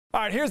All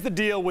right, here's the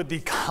deal with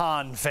the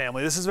Kahn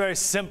family. This is very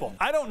simple.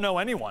 I don't know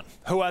anyone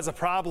who has a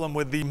problem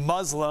with the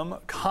Muslim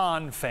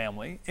Kahn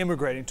family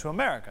immigrating to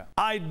America.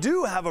 I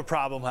do have a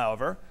problem,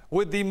 however,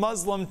 with the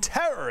Muslim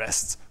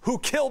terrorists who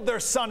killed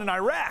their son in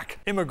Iraq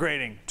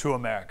immigrating to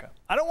America.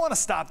 I don't want to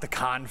stop the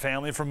Kahn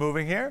family from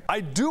moving here. I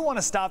do want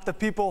to stop the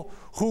people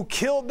who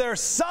killed their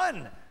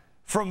son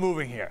from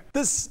moving here.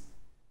 This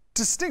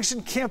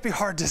distinction can't be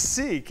hard to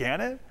see, can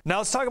it? Now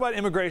let's talk about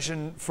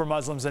immigration for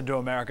Muslims into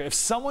America. If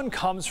someone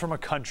comes from a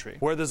country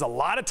where there's a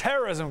lot of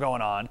terrorism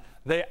going on,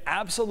 they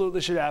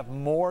absolutely should have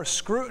more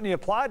scrutiny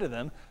applied to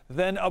them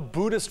than a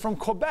Buddhist from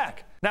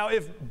Quebec. Now,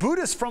 if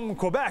Buddhists from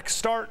Quebec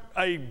start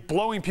a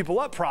blowing people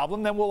up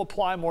problem, then we'll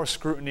apply more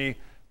scrutiny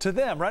to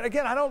them, right?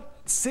 Again, I don't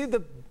see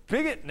the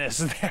bigotness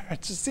there.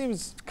 It just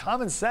seems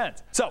common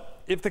sense. So,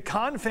 if the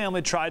Kahn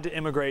family tried to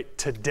immigrate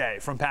today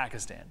from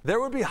Pakistan, there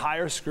would be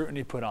higher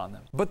scrutiny put on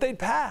them. But they'd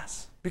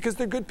pass because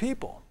they're good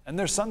people and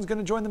their son's going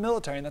to join the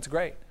military, and that's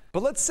great.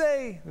 But let's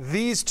say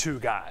these two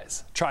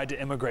guys tried to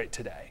immigrate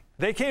today.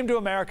 They came to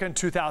America in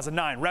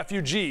 2009,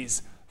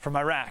 refugees from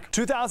Iraq.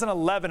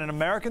 2011, an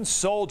American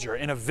soldier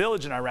in a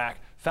village in Iraq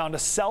found a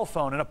cell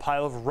phone in a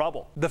pile of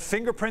rubble. The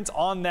fingerprints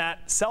on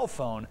that cell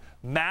phone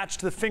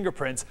matched the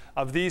fingerprints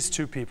of these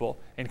two people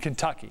in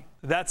Kentucky.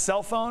 That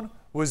cell phone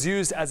was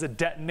used as a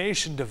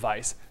detonation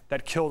device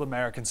that killed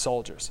American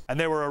soldiers, and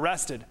they were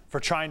arrested for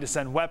trying to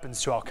send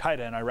weapons to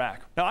al-Qaeda in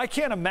Iraq. Now, I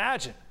can't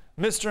imagine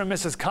Mr. and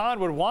Mrs. Kahn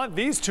would want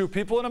these two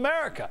people in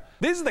America.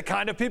 These are the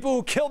kind of people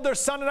who killed their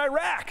son in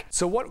Iraq.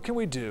 So what can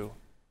we do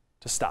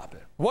to stop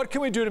it? What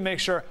can we do to make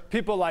sure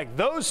people like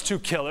those two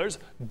killers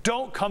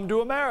don't come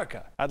to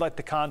America? I'd like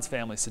the Kahn's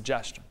family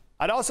suggestion.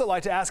 I'd also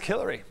like to ask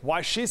Hillary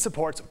why she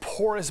supports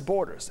porous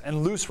borders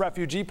and loose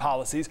refugee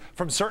policies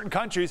from certain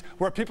countries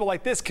where people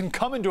like this can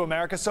come into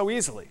America so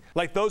easily,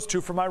 like those two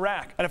from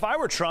Iraq. And if I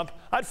were Trump,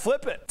 I'd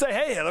flip it. Say,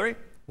 hey, Hillary,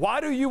 why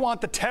do you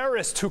want the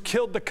terrorists who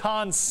killed the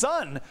Kahn's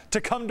son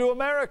to come to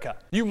America?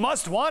 You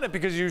must want it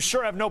because you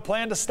sure have no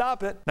plan to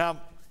stop it.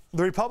 Now,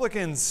 the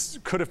Republicans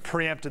could have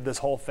preempted this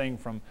whole thing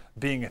from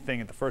being a thing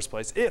in the first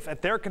place if,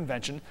 at their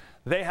convention,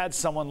 they had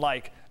someone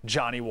like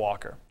Johnny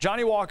Walker.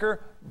 Johnny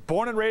Walker,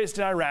 born and raised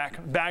in Iraq,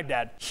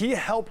 Baghdad, he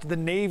helped the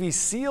Navy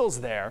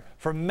SEALs there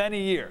for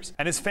many years.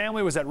 And his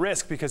family was at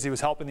risk because he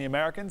was helping the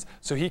Americans,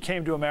 so he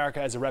came to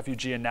America as a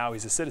refugee, and now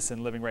he's a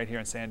citizen living right here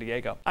in San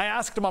Diego. I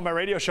asked him on my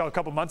radio show a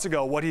couple months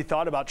ago what he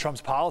thought about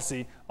Trump's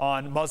policy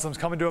on Muslims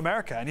coming to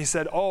America, and he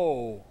said,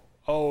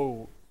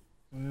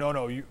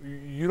 No,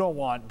 you don't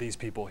want these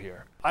people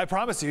here. I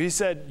promise you, he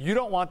said, you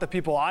don't want the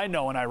people I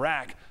know in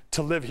Iraq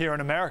to live here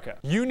in America.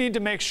 You need to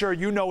make sure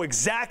you know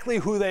exactly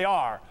who they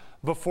are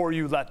before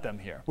you let them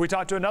here. We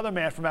talked to another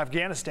man from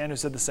Afghanistan who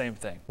said the same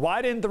thing.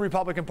 Why didn't the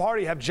Republican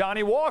Party have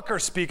Johnny Walker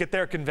speak at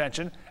their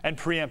convention and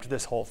preempt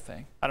this whole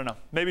thing? I don't know.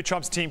 Maybe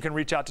Trump's team can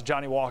reach out to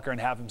Johnny Walker and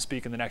have him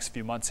speak in the next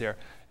few months here.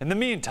 In the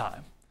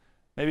meantime,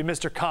 maybe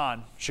Mr.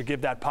 Kahn should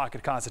give that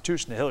pocket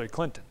constitution to Hillary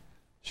Clinton.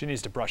 She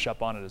needs to brush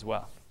up on it as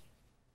well.